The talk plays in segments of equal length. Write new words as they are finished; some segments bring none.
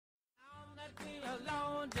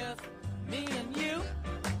alone, just me and you.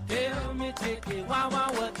 Tell me, Chicky, wow,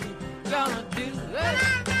 what you gonna do? Hey.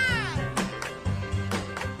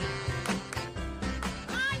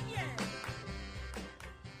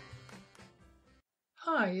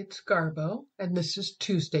 Hi, it's Garbo, and this is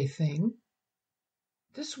Tuesday Thing.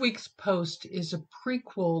 This week's post is a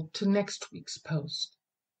prequel to next week's post.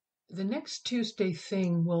 The next Tuesday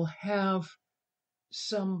Thing will have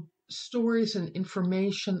some stories and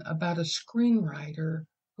information about a screenwriter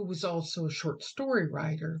who was also a short story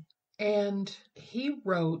writer. And he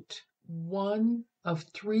wrote one of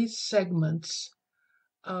 3 segments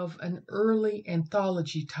of an early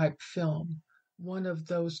anthology type film, one of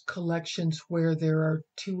those collections where there are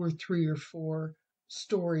 2 or 3 or 4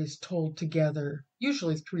 stories told together,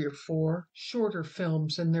 usually 3 or 4 shorter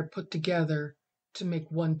films, and they're put together to make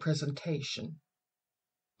one presentation.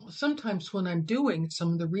 Sometimes when I'm doing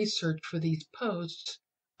some of the research for these posts,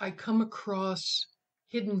 I come across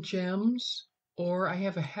hidden gems, or I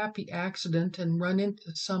have a happy accident and run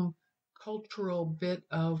into some cultural bit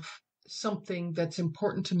of something that's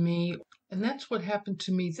important to me. And that's what happened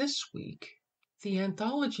to me this week. The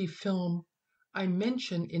anthology film I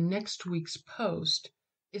mention in next week's post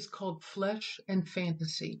is called Flesh and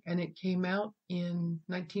Fantasy, and it came out in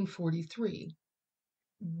 1943.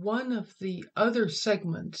 One of the other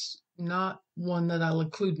segments, not one that I'll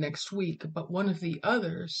include next week, but one of the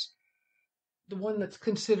others, the one that's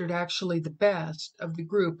considered actually the best of the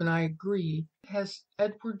group, and I agree, has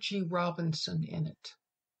Edward G. Robinson in it.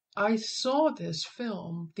 I saw this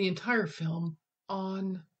film, the entire film,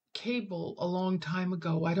 on cable a long time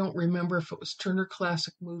ago. I don't remember if it was Turner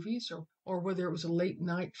Classic Movies or whether it was a late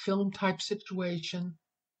night film type situation.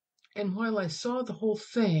 And while I saw the whole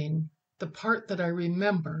thing, the part that I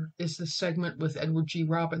remember is the segment with Edward G.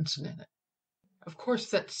 Robinson in it. Of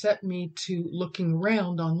course, that set me to looking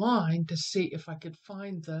around online to see if I could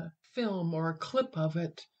find the film or a clip of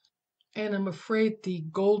it. And I'm afraid the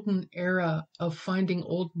golden era of finding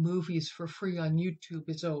old movies for free on YouTube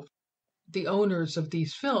is over. The owners of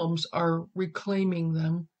these films are reclaiming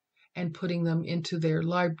them and putting them into their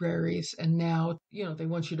libraries, and now, they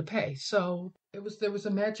want you to pay. So there was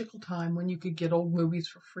a magical time when you could get old movies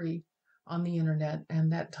for free on the internet,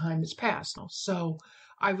 and that time is past. So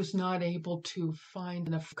I was not able to find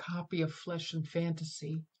enough copy of Flesh and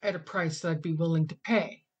Fantasy at a price that I'd be willing to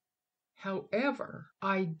pay. However,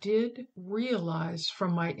 I did realize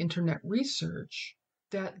from my internet research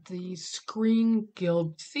that the Screen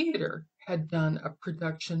Guild Theater had done a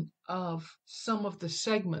production of some of the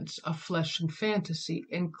segments of Flesh and Fantasy,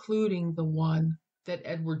 including the one that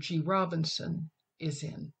Edward G. Robinson is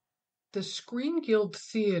in. The Screen Guild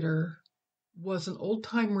Theater was an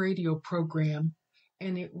old-time radio program,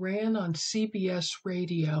 and it ran on CBS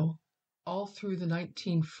radio all through the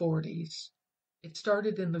 1940s. It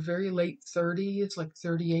started in the very late 30s, like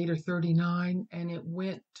 38 or 39, and it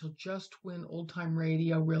went till just when old-time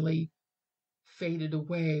radio really faded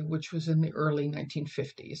away, which was in the early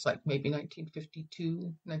 1950s, like maybe 1952,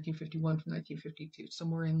 1951 to 1952,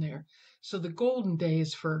 somewhere in there. So the golden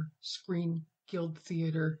days for Screen Guild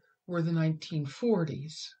Theater were the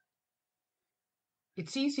 1940s.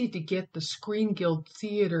 It's easy to get the Screen Guild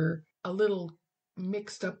Theater a little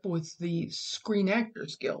mixed up with the Screen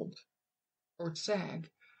Actors Guild, or SAG.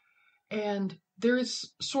 And there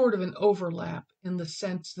is sort of an overlap in the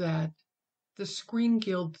sense that the Screen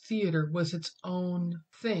Guild Theater was its own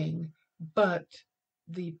thing, but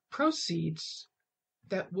the proceeds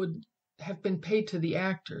that would have been paid to the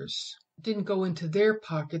actors didn't go into their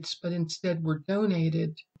pockets, but instead were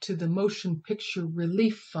donated to the Motion Picture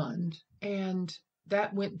Relief Fund, and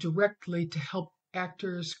that went directly to help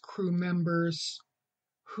actors, crew members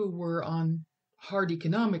who were on hard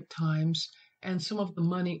economic times, and some of the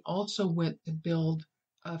money also went to build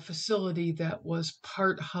a facility that was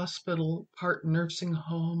part hospital, part nursing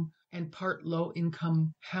home, and part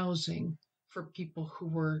low-income housing for people who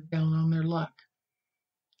were down on their luck.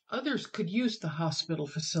 Others could use the hospital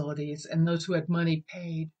facilities, and those who had money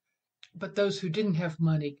paid, but those who didn't have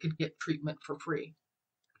money could get treatment for free.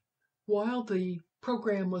 While the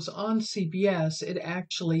program was on CBS, it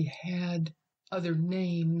actually had other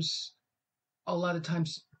names, a lot of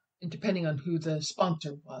times, depending on who the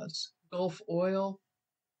sponsor was. Gulf Oil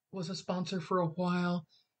was a sponsor for a while,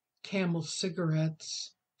 Camel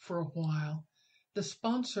Cigarettes for a while. The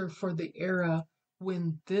sponsor for the era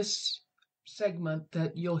when this segment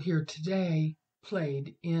that you'll hear today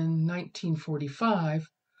played in 1945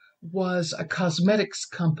 was a cosmetics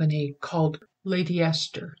company called Lady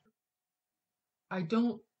Esther. I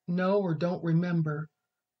don't know or don't remember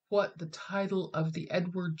what the title of the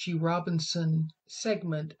Edward G. Robinson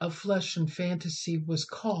segment of Flesh and Fantasy was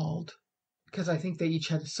called, because I think they each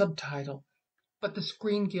had a subtitle. But the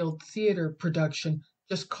Screen Guild Theater production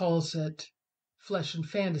just calls it Flesh and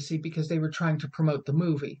Fantasy because they were trying to promote the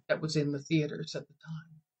movie that was in the theaters at the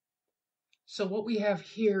time. So what we have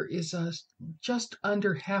here is a just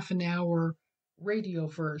under half an hour radio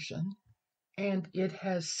version, and it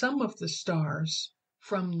has some of the stars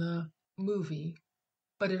from the movie,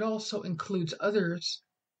 but it also includes others,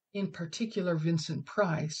 in particular Vincent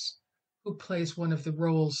Price, who plays one of the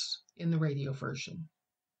roles in the radio version.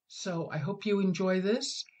 So I hope you enjoy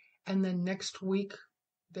this, and then next week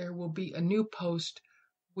there will be a new post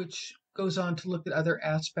which goes on to look at other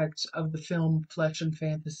aspects of the film Flesh and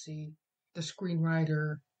Fantasy, the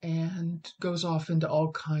screenwriter, and goes off into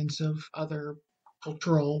all kinds of other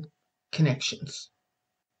cultural connections.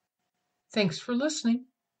 Thanks for listening.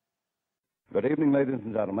 Good evening, ladies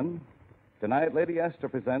and gentlemen. Tonight, Lady Esther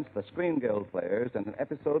presents the Screen Guild Players in an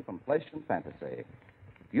episode from Flesh and Fantasy,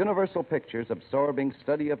 Universal Pictures' absorbing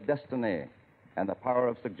study of destiny and the power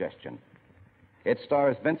of suggestion. It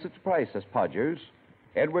stars Vincent Price as Podgers,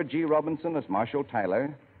 Edward G. Robinson as Marshall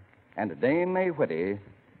Tyler, and Dame May Whitty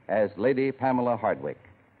as Lady Pamela Hardwick.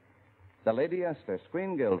 The Lady Esther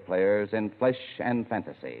Screen Guild Players in Flesh and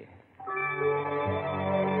Fantasy.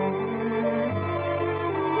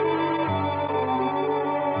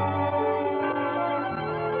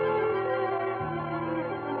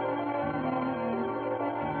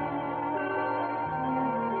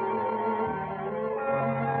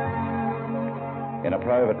 In a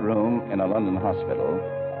private room in a London hospital,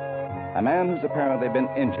 a man who's apparently been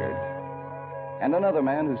injured, and another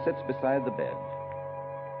man who sits beside the bed.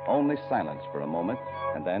 Only silence for a moment,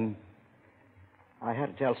 and then... I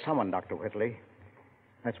had to tell someone, Dr. Whitley.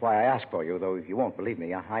 That's why I asked for you, though you won't believe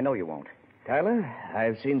me. I know you won't. Tyler,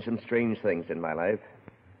 I've seen some strange things in my life.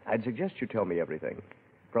 I'd suggest you tell me everything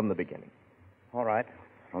from the beginning. All right,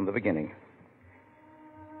 from the beginning.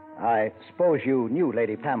 I suppose you knew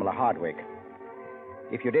Lady Pamela Hardwick.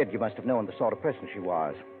 If you did, you must have known the sort of person she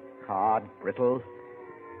was. Hard, brittle,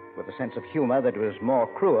 with a sense of humor that was more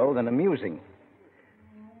cruel than amusing.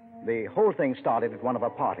 The whole thing started at one of her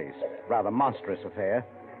parties. Rather monstrous affair.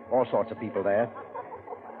 All sorts of people there.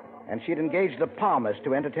 And she'd engaged the Palmers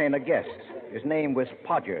to entertain a guest. His name was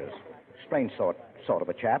Podgers. Strange sort of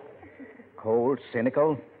a chap. Cold,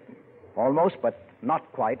 cynical. Almost, but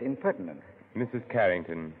not quite impertinent. Mrs.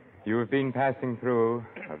 Carrington, you have been passing through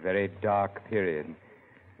a very dark period.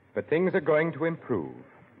 But things are going to improve.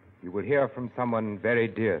 You will hear from someone very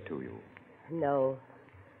dear to you. No.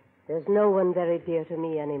 There's no one very dear to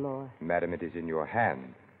me anymore. Madam, it is in your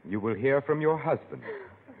hands. You will hear from your husband.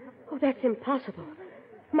 Oh, that's impossible.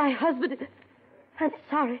 My husband... I'm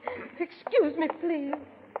sorry. Excuse me, please.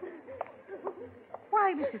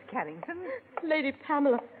 Why, Mrs. Carrington? Lady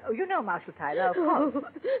Pamela. Oh, you know Marshall Tyler, of course.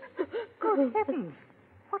 Good heavens.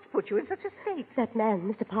 What's put you in such a state? That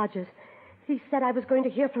man, Mr. Podgers. He said I was going to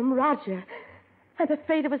hear from Roger. I'm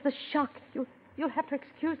afraid it was the shock. You'll have to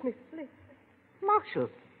excuse me, please. Marshall,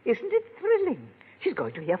 isn't it thrilling? She's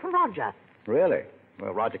going to hear from Roger. Really?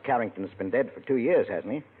 Well, Roger Carrington's been dead for 2 years,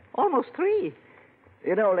 hasn't he? Almost 3.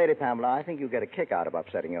 You know, Lady Pamela, I think you get a kick out of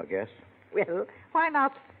upsetting your guests. Well, why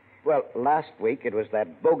not? Well, last week it was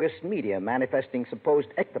that bogus media manifesting supposed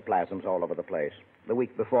ectoplasms all over the place. The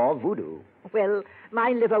week before, voodoo. Well, my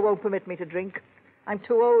liver won't permit me to drink. I'm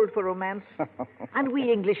too old for romance. And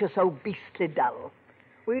we English are so beastly dull.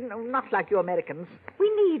 We're not like you Americans. We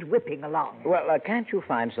need whipping along. Well, can't you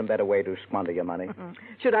find some better way to squander your money?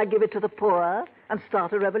 Should I give it to the poor and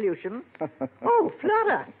start a revolution? Oh,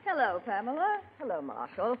 Flora. Hello, Pamela. Hello,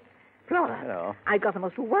 Marshall. Flora. Hello. I got the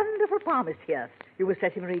most wonderful palmist here. You will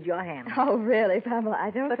set him read your hand. Oh, really, Pamela?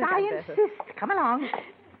 I don't But think I I'd better. insist. Come along.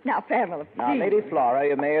 Now, Pamela, please. Now, Lady Flora,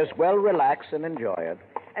 you may as well relax and enjoy it.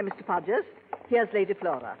 And Mr. Podgers, here's Lady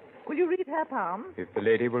Flora. Will you read her palm? If the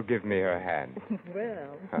lady will give me her hand.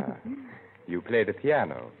 Well. You play the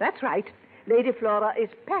piano. That's right. Lady Flora is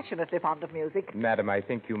passionately fond of music. Madam, I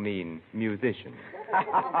think you mean musician.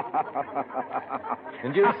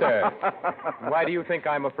 And you, sir, why do you think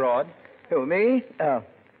I'm a fraud? Who, me?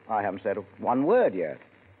 I haven't said one word yet.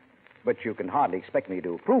 But you can hardly expect me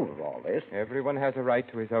to approve of all this. Everyone has a right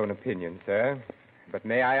to his own opinion, sir. But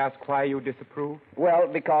may I ask why you disapprove? Well,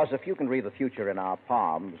 because if you can read the future in our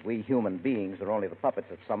palms, we human beings are only the puppets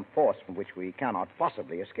of some force from which we cannot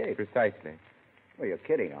possibly escape. Precisely. Well, you're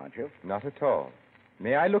kidding, aren't you? Not at all.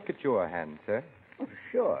 May I look at your hand, sir? Oh,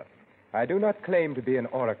 sure. I do not claim to be an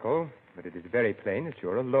oracle, but it is very plain that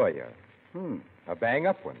you're a lawyer. A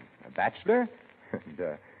bang-up one. A bachelor,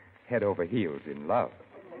 and head over heels in love.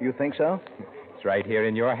 You think so? It's right here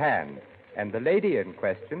in your hand. And the lady in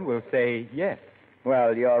question will say yes.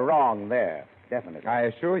 Well, you're wrong there. Definitely. I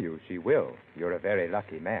assure you she will. You're a very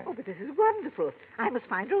lucky man. Oh, but this is wonderful. I must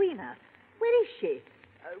find Rowena. Where is she?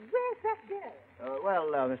 Where's that girl?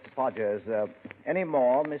 Mr. Podgers, any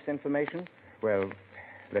more misinformation? Well,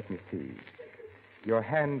 let me see. Your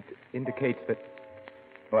hand indicates that...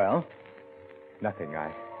 Well? Nothing.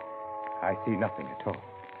 I see nothing at all.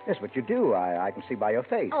 Yes, but you do. I can see by your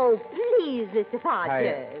face. Oh, please, Mr.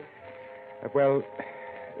 Podgers. Well,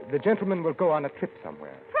 the gentleman will go on a trip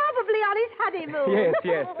somewhere. Probably on his honeymoon.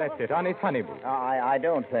 Yes, that's it. On his honeymoon. I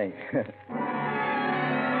don't think.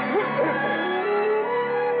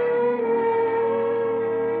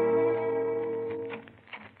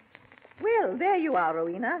 Well, there you are,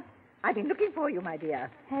 Rowena. I've been looking for you, my dear.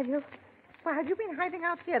 Have you? Why, have you been hiding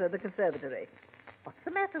out here at the conservatory? What's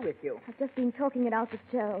the matter with you? I've just been talking it out with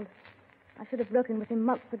Gerald. I should have broken with him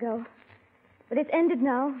months ago. But it's ended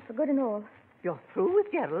now, for good and all. You're through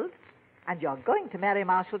with Gerald, and you're going to marry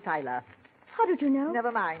Marshall Tyler. How did you know?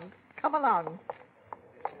 Never mind. Come along.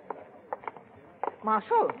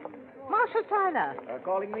 Marshall Tyler.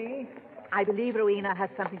 Calling me? I believe Rowena has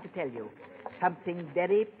something to tell you. Something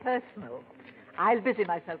very personal. I'll busy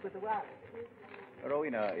myself with the word.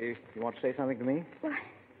 Rowena, you want to say something to me? Why?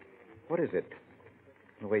 What is it?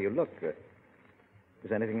 The way you look.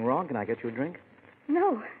 Is anything wrong? Can I get you a drink?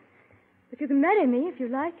 No. But you can marry me if you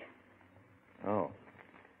like. Oh.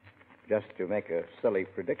 Just to make a silly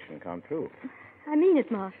prediction come true. I mean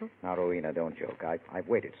it, Marshall. Now, Rowena, don't joke. I've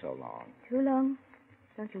waited so long. Too long?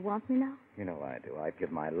 Don't you want me now? You know I do. I'd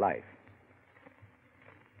give my life.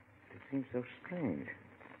 It seems so strange.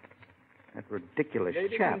 That ridiculous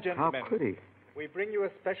Ladies chap. and gentlemen, How could he? We bring you a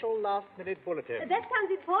special last-minute bulletin. That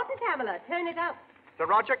sounds important, Pamela. Turn it up. Sir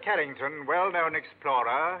Roger Carrington, well-known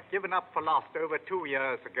explorer, given up for lost over 2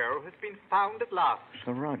 years ago, has been found at last.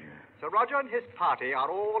 Sir Roger. Sir Roger and his party are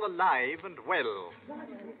all alive and well.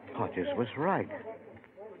 Podgers was right.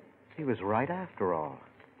 He was right after all.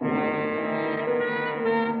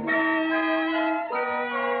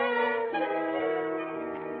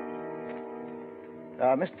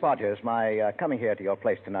 Mr. Podgers, my coming here to your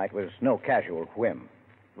place tonight was no casual whim.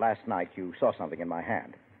 Last night you saw something in my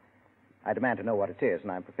hand. I demand to know what it is,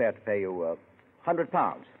 and I'm prepared to pay you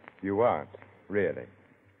 £100. You aren't, really.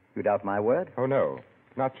 You doubt my word? Oh, no,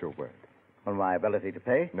 not your word. On my ability to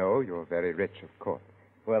pay? No, you're very rich, of course.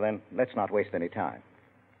 Well, then, let's not waste any time.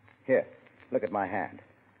 Here, look at my hand.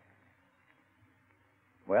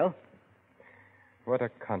 Well? What a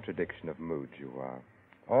contradiction of moods you are.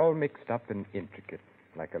 All mixed up and intricate,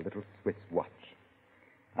 like a little Swiss watch.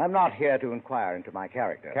 I'm not here to inquire into my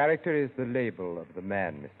character. Character is the label of the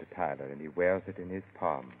man, Mr. Tyler, and he wears it in his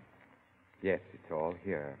palm. Yes, it's all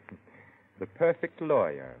here. The perfect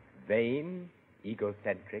lawyer. Vain,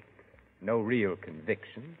 egocentric, no real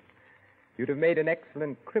convictions. You'd have made an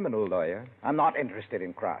excellent criminal lawyer. I'm not interested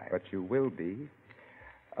in crime. But you will be.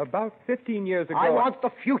 About 15 years ago... I want the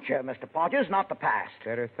future, Mr. Podgers, not the past.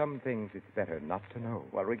 There are some things it's better not to know.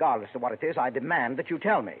 Well, regardless of what it is, I demand that you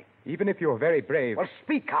tell me. Even if you're very brave... Well,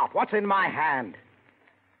 speak out. What's in my hand?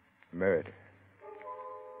 Murder.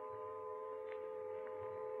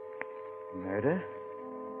 Murder?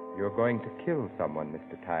 You're going to kill someone,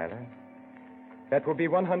 Mr. Tyler. That will be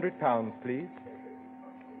 £100, please.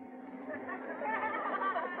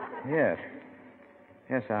 Yes.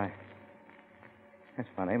 Yes, That's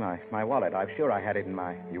funny. My wallet. I'm sure I had it in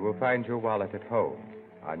my... You will find your wallet at home,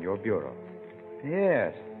 on your bureau.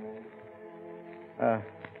 Yes.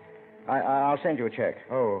 I'll send you a check.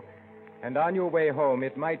 Oh, and on your way home,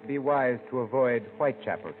 it might be wise to avoid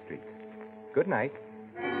Whitechapel Street. Good night.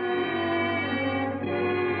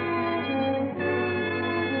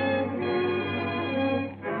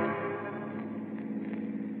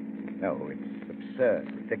 No, it's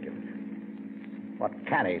absurd, ridiculous. What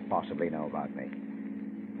can he possibly know about me?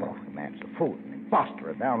 Oh, the man's a fool, an imposter,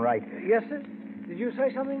 a downright... Yes, sir? Did you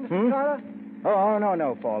say something, Mr. Tyler? Oh,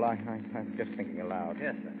 no, Paul. I'm just thinking aloud.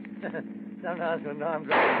 Yes, sir. Sometimes when I'm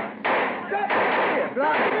driving... Here,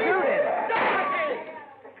 blind, shoot it!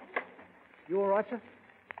 You all right, sir?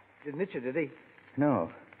 Didn't hit you, did he?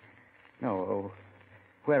 No. Oh,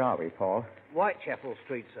 where are we, Paul? Whitechapel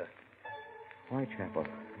Street, sir. Whitechapel.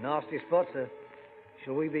 Nasty spot, sir.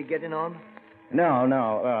 Shall we be getting on? No.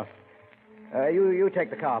 You take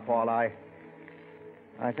the car, Paul. I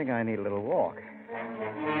think I need a little walk.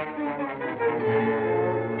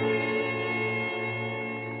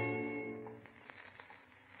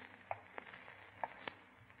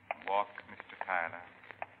 Walk, Mr. Tyler.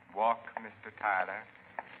 Walk, Mr. Tyler.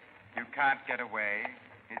 You can't get away.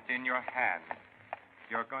 It's in your hand.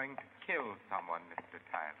 You're going to kill someone, Mr.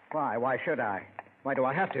 Tyler. Why? Why should I? Why do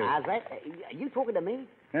I have to? Are you talking to me?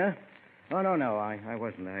 Huh? Oh, no, I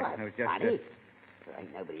wasn't. I was just... Funny. There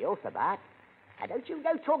ain't nobody else about. Now, don't you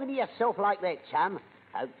go talking to yourself like that, chum.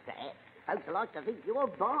 Folks like to think you're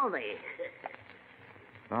balmy.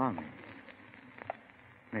 Balmy?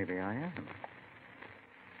 Maybe I am.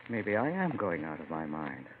 Maybe I am going out of my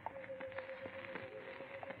mind.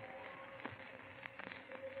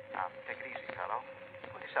 Now, take it easy, fellow.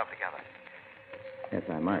 Pull yourself together. Yes,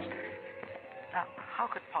 I must. Now, how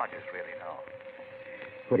could Podgers really know?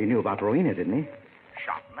 But he knew about Rowena, didn't he?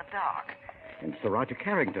 Shot in the dark. And Sir Roger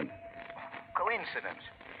Carrington. Coincidence.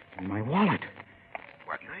 And my wallet.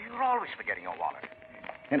 Well, you're always forgetting your wallet.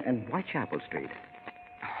 And Whitechapel Street.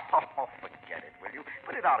 Oh, forget it, will you?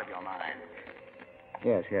 Put it out of your mind.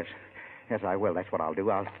 Yes. Yes, I will. That's what I'll do.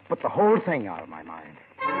 I'll put the whole thing out of my mind.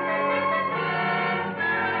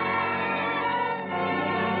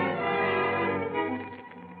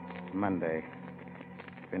 Monday.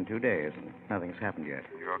 It's been 2 days and nothing's happened yet.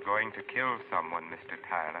 You're going to kill someone, Mr.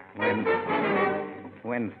 Tyler.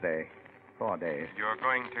 Wednesday. 4 days. You're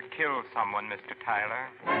going to kill someone, Mr. Tyler.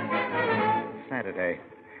 Saturday.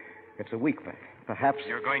 It's a week, perhaps.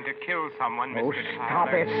 You're going to kill someone, Oh, Mr. stop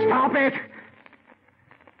Tyler. it! Stop it!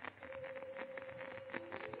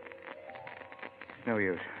 No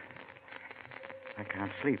use. I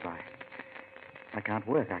can't sleep. I can't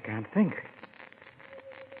work. I can't think.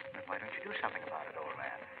 But why don't you do something about it, old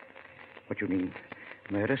man? What you mean?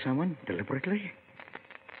 Murder someone deliberately?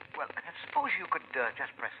 Well, suppose you could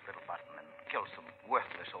just press a little button and kill some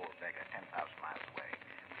worthless old beggar 10,000 miles away.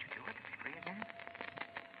 Would you do it to be free again?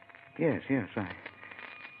 Yes,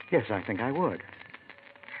 I think I would.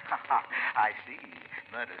 I see.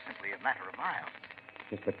 Murder's simply a matter of miles.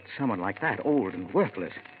 Just that someone like that, old and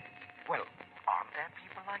worthless. Well, aren't there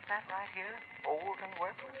people like that right here? Old and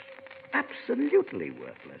worthless? Absolutely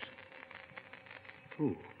worthless.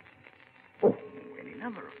 Who? Oh, Any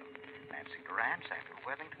number of them. Nancy Grant, Samuel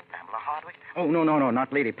Worthington, Pamela Hardwick. oh, no,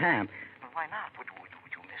 not Lady Pam. Well, why not? Would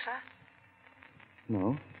you miss her?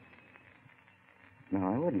 No.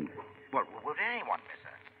 No, I wouldn't. Well, would anyone miss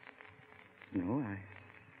her? No,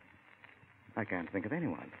 I can't think of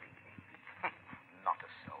anyone. Not a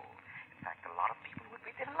soul. In fact, a lot of people would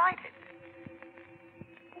be delighted.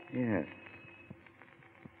 Yes.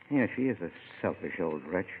 Yeah, she is a selfish old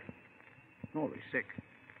wretch. Always sick.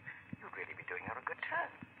 You'd really be doing her a good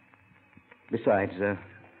turn. Besides,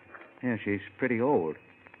 she's pretty old.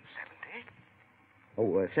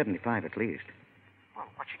 70? Oh, 75 at least. Well,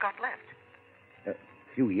 what's she got left?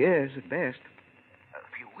 A few years at best. A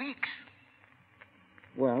few weeks?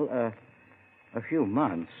 Well, a few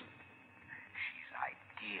months. She's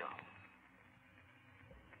ideal.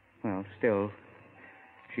 Well, still,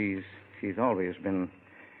 she's always been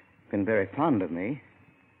very fond of me.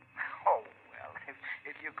 Oh, well,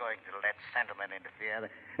 if you're going to let sentiment interfere...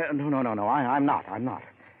 No, I'm not.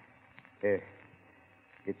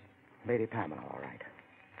 It's Lady Pamela, all right.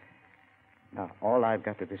 Now, all I've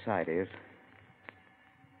got to decide is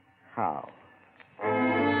how.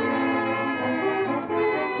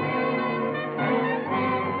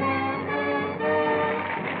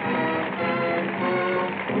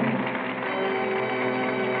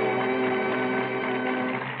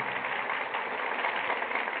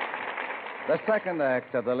 The second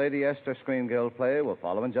act of the Lady Esther Screen Guild play will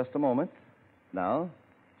follow in just a moment. Now,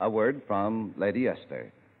 a word from Lady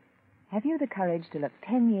Esther. Have you the courage to look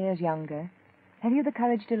 10 years younger? Have you the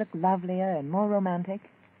courage to look lovelier and more romantic?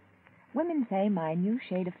 Women say my new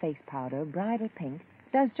shade of face powder, Bridal Pink,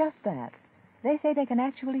 does just that. They say they can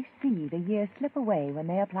actually see the years slip away when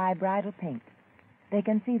they apply Bridal Pink. They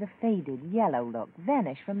can see the faded, yellow look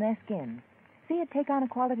vanish from their skin. See it take on a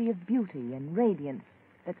quality of beauty and radiance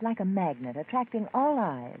that's like a magnet, attracting all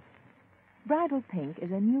eyes. Bridal Pink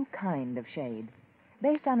is a new kind of shade,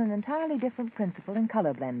 based on an entirely different principle in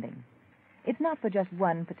color blending. It's not for just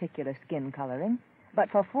one particular skin coloring,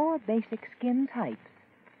 but for 4 basic skin types.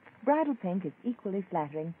 Bridal Pink is equally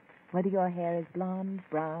flattering whether your hair is blonde,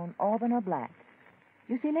 brown, auburn, or black.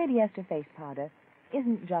 You see, Lady Esther face powder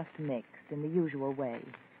isn't just mixed in the usual way.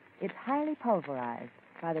 It's highly pulverized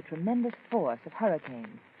by the tremendous force of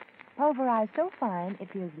hurricanes. Pulverized so fine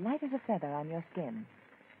it feels light as a feather on your skin.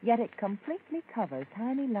 Yet it completely covers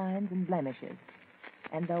tiny lines and blemishes.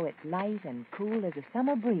 And though it's light and cool as a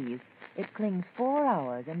summer breeze, it clings 4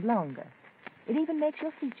 hours and longer. It even makes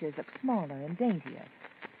your features look smaller and daintier.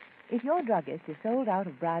 If your druggist is sold out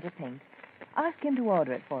of Bridal Pink, ask him to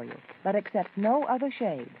order it for you, but accept no other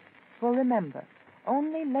shade. For remember,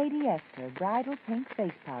 only Lady Esther Bridal Pink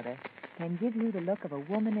face powder can give you the look of a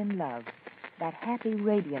woman in love. that happy,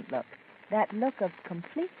 radiant look, that look of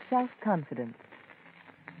complete self-confidence.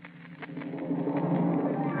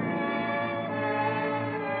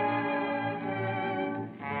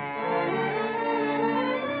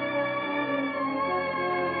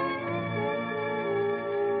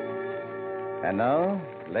 And now,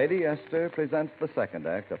 Lady Esther presents the second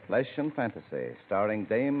act of Flesh and Fantasy, starring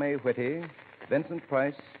Dame May Whitty, Vincent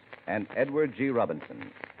Price, and Edward G.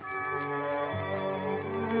 Robinson.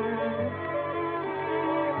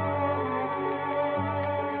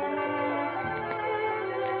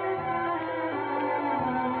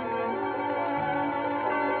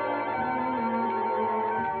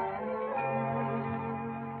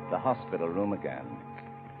 The hospital room again.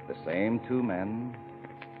 The same two men.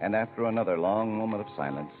 And after another long moment of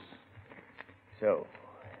silence. So,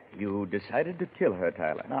 you decided to kill her,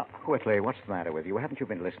 Tyler? Now, Whitley, what's the matter with you? Haven't you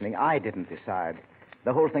been listening? I didn't decide.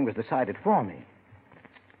 The whole thing was decided for me.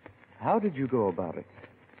 How did you go about it?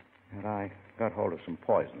 And I got hold of some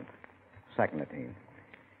poison, sacchinatine.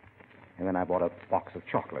 And then I bought a box of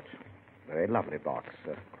chocolates. Very lovely box.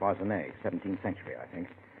 Cloisonne, 17th century, I think.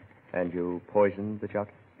 And you poisoned the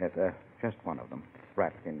chocolate? Yes, just one of them,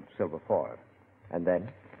 wrapped in silver foil. And then?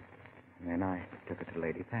 And then I took it to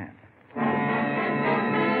Lady Pam.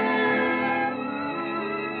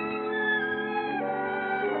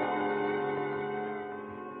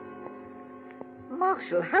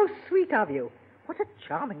 Marshal, how sweet of you. What a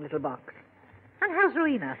charming little box. And how's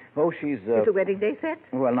Rowena? Oh, she's... Is the wedding day set?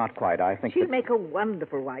 Well, not quite. I think She'll make a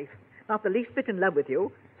wonderful wife. Not the least bit in love with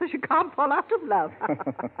you, so she can't fall out of love.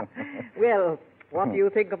 Well, what do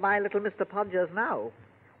you think of my little Mr. Podgers now?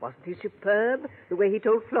 Wasn't he superb, the way he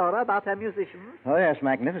told Flora about her musicians? Oh, yes,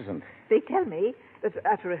 magnificent. They tell me that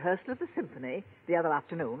at a rehearsal of the symphony the other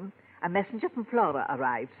afternoon, a messenger from Flora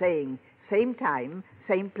arrived saying, same time,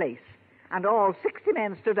 same place. And all 60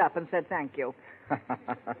 men stood up and said thank you.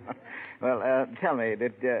 Well, tell me,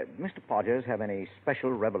 did Mr. Podgers have any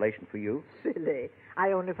special revelation for you? Silly.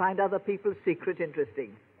 I only find other people's secret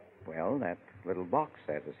interesting. Well, that little box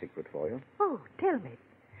has a secret for you. Oh, tell me.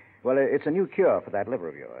 Well, it's a new cure for that liver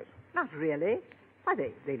of yours. Not really. Why,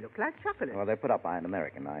 they look like chocolate. Well, they're put up by an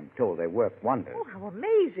American. I'm told they work wonders. Oh, how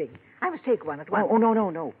amazing. I must take one at once. Oh,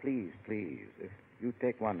 no. Please. If you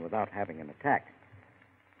take one without having an attack,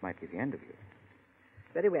 it might be the end of you.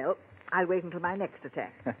 Very well. I'll wait until my next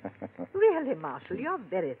attack. Really, Marshal, you're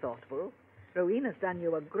very thoughtful. Rowena's done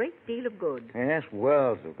you a great deal of good. Yes,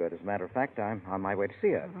 worlds of good. As a matter of fact, I'm on my way to see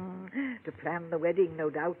her. To plan the wedding, no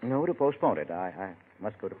doubt. No, to postpone it. I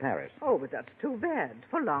must go to Paris. Oh, but that's too bad.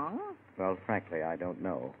 For long? Well, frankly, I don't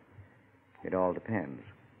know. It all depends.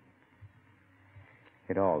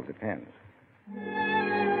 It all depends.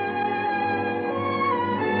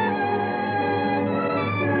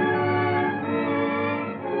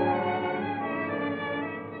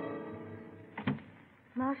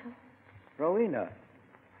 Marshal. Rowena,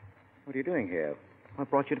 what are you doing here? What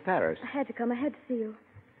brought you to Paris? I had to come. I had to see you.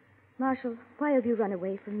 Marshal, why have you run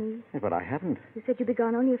away from me? Yeah, but I haven't. You said you'd be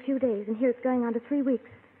gone only a few days, and here it's going on to 3 weeks.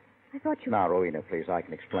 I thought you... Now, Rowena, please, I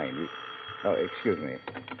can explain. Oh, excuse me.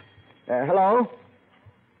 Hello?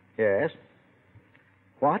 Yes?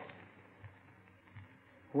 What?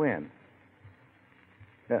 When?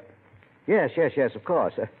 Yes, of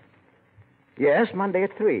course. Yes, Monday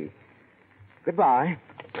at 3. Goodbye.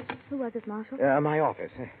 Who was it, Marshal? My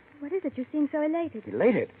office. What is it? You seem so elated.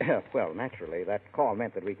 Elated? Well, naturally, that call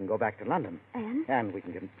meant that we can go back to London. And? And we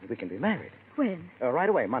can be married. When? Right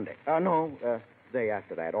away, Monday. Day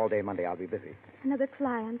after that. All day Monday I'll be busy. Another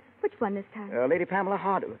client. Which one this time? Lady Pamela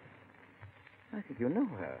Hardwick. I think you know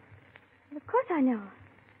her. Well, of course I know.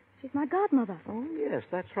 She's my godmother. Oh, yes,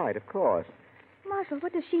 that's right, of course. Marshal,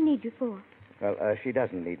 what does she need you for? Well, she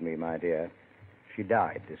doesn't need me, my dear. She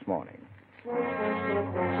died this morning.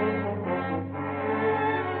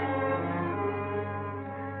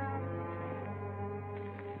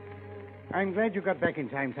 I'm glad you got back in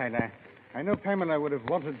time, Tyler. I know Pamela would have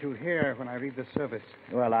wanted to hear when I read the service.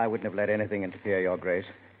 Well, I wouldn't have let anything interfere, Your Grace.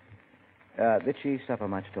 Did she suffer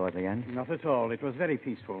much toward the end? Not at all. It was very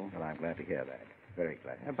peaceful. Well, I'm glad to hear that. Very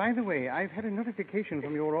glad. By the way, I've had a notification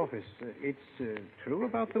from your office. It's true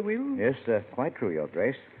about the will? Yes, quite true, Your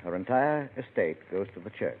Grace. Her entire estate goes to the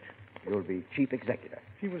church. You'll be chief executor.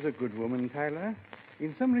 She was a good woman, Tyler.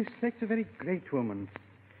 In some respects, a very great woman.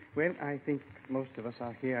 Well, I think most of us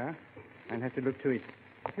are here. I'll have to look to it.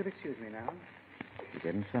 If you'll excuse me now. She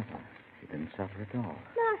didn't suffer. She didn't suffer at all.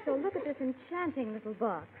 Marshal, look at this enchanting little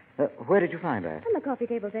box. Where did you find that? On the coffee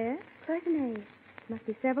table there. Cloisonne. It must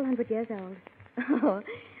be several hundred years old. Oh,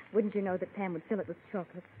 wouldn't you know that Pam would fill it with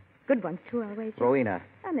chocolates? Good ones, too, I'll wager. Rowena.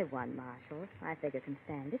 Only one, Marshal. I figure can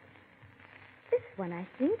stand it. This one, I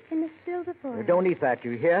think, in the silver foil. Don't eat that,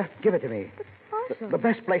 you hear? Give it to me. Marshal. The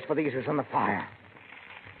best place for these is on the fire.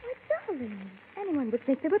 My darling. Anyone would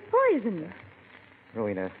think they were poisonous.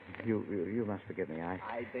 Rowena, you must forgive me.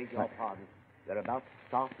 I beg your pardon. They're about to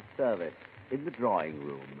start the service in the drawing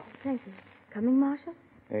room. Thank you. Coming, Marshal?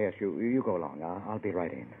 Yes, you go along. I'll be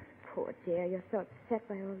right in. Poor dear, you're so upset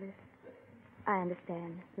by all this. I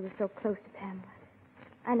understand. You were so close to Pamela.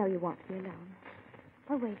 I know you want to be alone.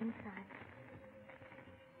 I'll wait inside.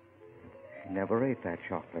 She never ate that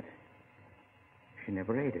chocolate. She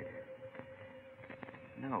never ate it.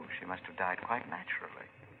 No, she must have died quite naturally.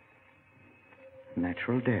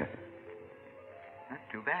 Natural death. Not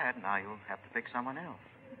too bad. Now you'll have to pick someone else.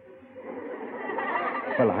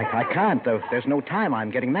 Well, I can't. There's no time.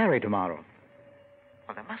 I'm getting married tomorrow.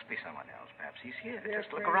 Well, there must be someone else. Perhaps he's here. Dear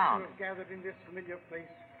Just look friends around. who have gathered in this familiar place,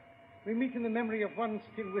 we meet in the memory of one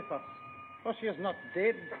still with us. For she is not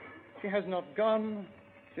dead. She has not gone.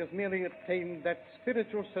 She has merely attained that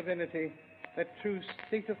spiritual serenity, that true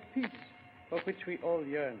state of peace for which we all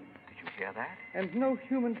yearn. Did you hear that? And no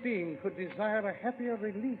human being could desire a happier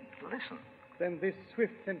release Listen. than this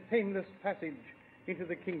swift and painless passage into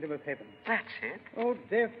the kingdom of heaven. That's it. O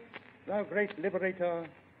death, thou great liberator,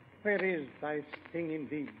 where is thy sting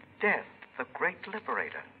indeed? Death, the great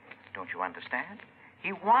liberator. Don't you understand?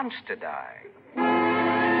 He wants to die.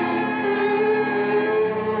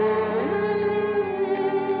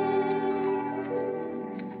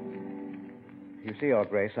 You see, Your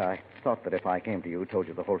Grace, I thought that if I came to you, told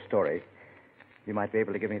you the whole story, you might be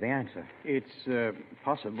able to give me the answer. It's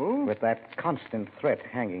possible. With that constant threat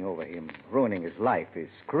hanging over him, ruining his life, his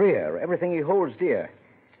career, everything he holds dear.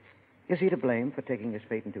 Is he to blame for taking his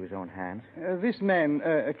fate into his own hands? This man,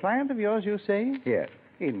 a client of yours, you say? Yes.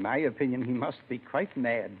 In my opinion, he must be quite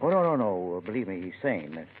mad. Oh, no. Believe me, he's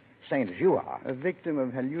sane. As sane as you are. A victim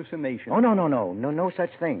of hallucination. Oh, no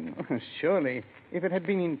such thing. Surely, if it had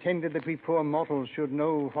been intended that we poor mortals should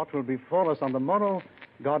know what will befall us on the morrow,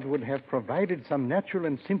 God would have provided some natural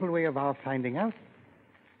and simple way of our finding out.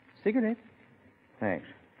 Cigarette? Thanks.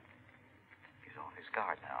 He's off his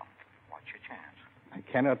guard now. Watch your chance. I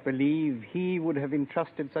cannot believe he would have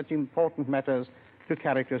entrusted such important matters to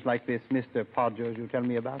characters like this Mr. Podgers you tell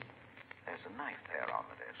me about. There's a knife there on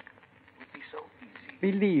the desk. It would be so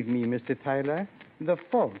easy. Believe me, Mr. Tyler, the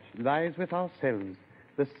fault lies with ourselves.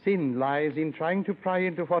 The sin lies in trying to pry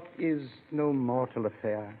into what is no mortal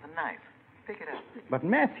affair. The knife. Pick it up. But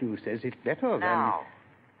Matthew says it's better Now.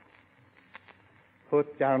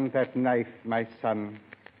 Put down that knife, my son,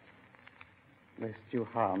 lest you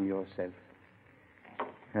harm yourself.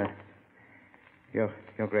 Your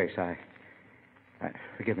Grace,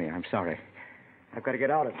 forgive me, I'm sorry. I've got to get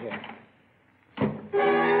out of here.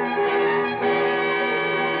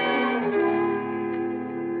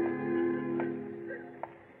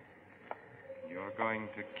 You're going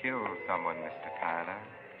to kill someone, Mr. Tyler.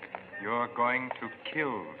 You're going to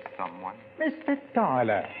kill someone. Mr.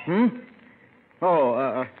 Tyler.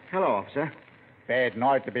 Oh, hello, officer. Bad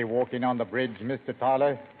night to be walking on the bridge, Mr.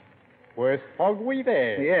 Tyler. Worst fog we've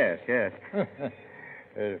had. Yes.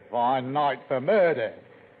 A fine night for murder.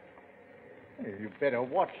 You better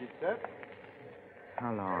watch it, sir.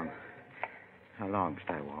 How long must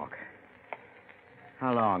I walk?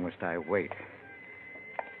 How long must I wait?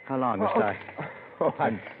 How long must I... Oh,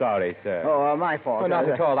 I'm sorry, sir. Oh, my fault. Oh, not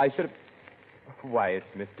at all. I should have... Why, it's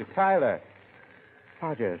Mr. Tyler.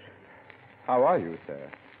 Podgers. How are you,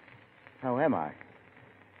 sir? How am I?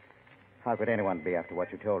 How could anyone be after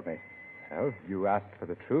what you told me? Well, you asked for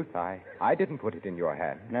the truth. I didn't put it in your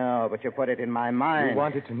hand. No, but you put it in my mind. You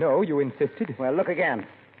wanted to know. You insisted. Well, look again.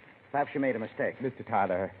 Perhaps you made a mistake. Mr.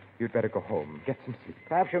 Tyler, you'd better go home. Get some sleep.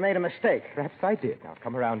 Perhaps you made a mistake. Perhaps I did. Now,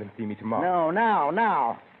 come around and see me tomorrow. No,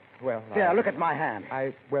 now. Well, Here, look at my hand.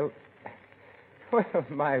 Well,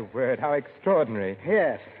 my word, how extraordinary.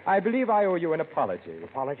 Yes. I believe I owe you an apology.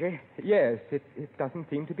 Apology? Yes, it doesn't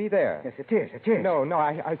seem to be there. Yes, it is. No,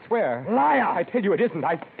 I swear. Liar! I tell you it isn't.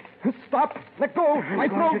 Stop! Let go! I'm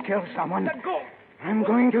going to kill someone. Let go! I'm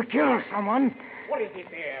going to kill someone. What is it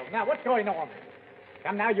there? Now, what's going on?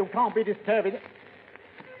 Come now, you can't be disturbing.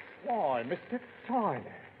 Why, Mr. Tyler.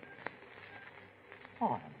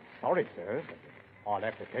 Oh, I'm sorry, sir, but I'll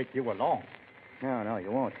have to take you along. No,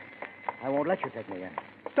 you won't. I won't let you take me in.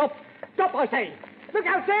 Stop! Stop, I say! Look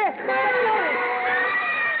out there!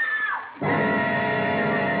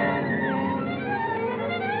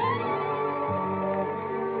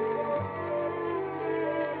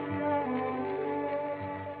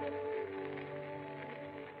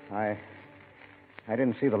 I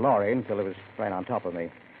didn't see the lorry until it was right on top of me.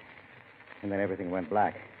 And then everything went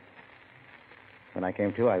black. When I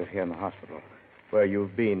came to, I was here in the hospital. where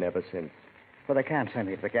you've been ever since. Well, they can't send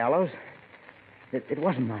me to the gallows. It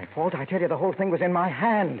wasn't my fault. I tell you, the whole thing was in my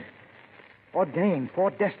hand. Ordained,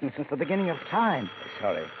 foredestined since the beginning of time.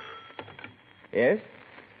 Sorry. Yes?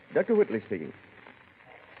 Dr. Whitley speaking.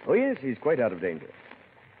 Oh, yes, he's quite out of danger.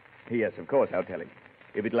 Yes, of course, I'll tell him.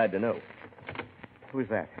 He'll be glad to know. Who's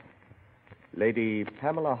that? Lady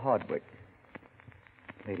Pamela Hardwick.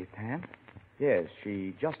 Lady Pam? Yes,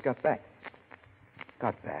 she just got back.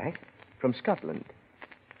 Got back? From Scotland.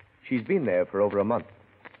 She's been there for over a month.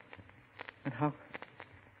 And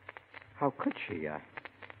how could she?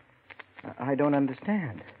 I don't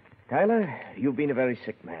understand. Tyler, you've been a very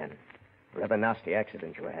sick man. Rather nasty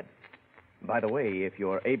accident you had. By the way, if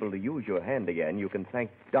you're able to use your hand again, you can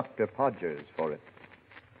thank Dr. Podgers for it.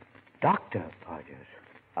 Dr. Podgers?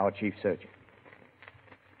 Our chief surgeon.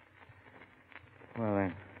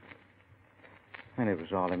 Well, then it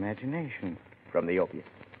was all imagination. From the opiate.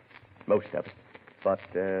 Most of it. But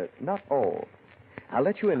not all. I'll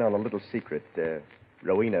let you in on a little secret.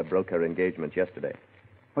 Rowena broke her engagement yesterday.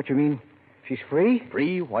 What you mean? She's free?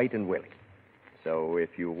 Free, white, and willing. So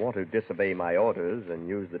if you want to disobey my orders and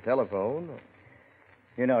use the telephone...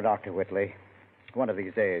 You know, Dr. Whitley, one of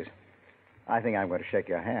these days, I think I'm going to shake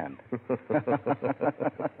your hand.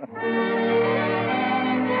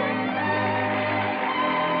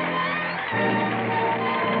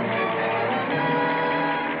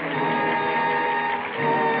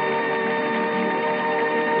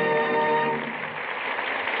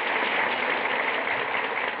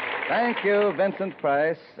 Thank you, Vincent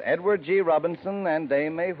Price, Edward G. Robinson, and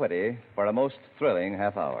Dame May Whitty for a most thrilling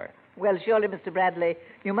half hour. Well, surely, Mr. Bradley,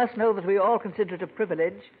 you must know that we all consider it a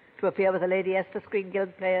privilege to appear with the Lady Esther Screen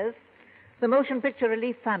Guild players. The Motion Picture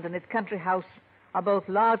Relief Fund and its country house are both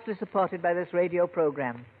largely supported by this radio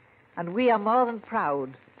program, and we are more than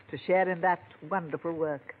proud to share in that wonderful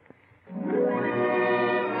work.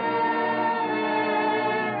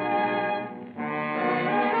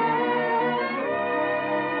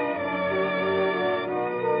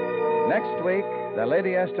 Next week, the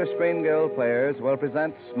Lady Esther Screen Guild players will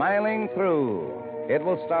present Smiling Through. It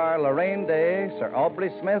will star Lorraine Day, Sir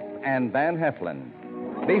Aubrey Smith, and Van Heflin.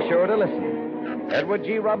 Be sure to listen. Edward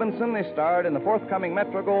G. Robinson is starred in the forthcoming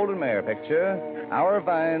Metro-Goldwyn-Mayer picture, Our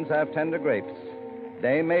Vines Have Tender Grapes.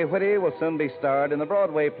 Dame May Whitty will soon be starred in the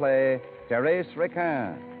Broadway play Thérèse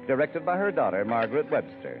Raquin, directed by her daughter, Margaret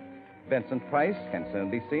Webster. Vincent Price can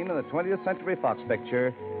soon be seen in the 20th Century Fox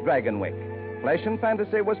picture, Dragonwyck. Flesh and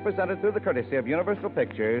Fantasy was presented through the courtesy of Universal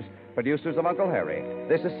Pictures, producers of Uncle Harry.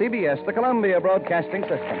 This is CBS, the Columbia Broadcasting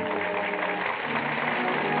System.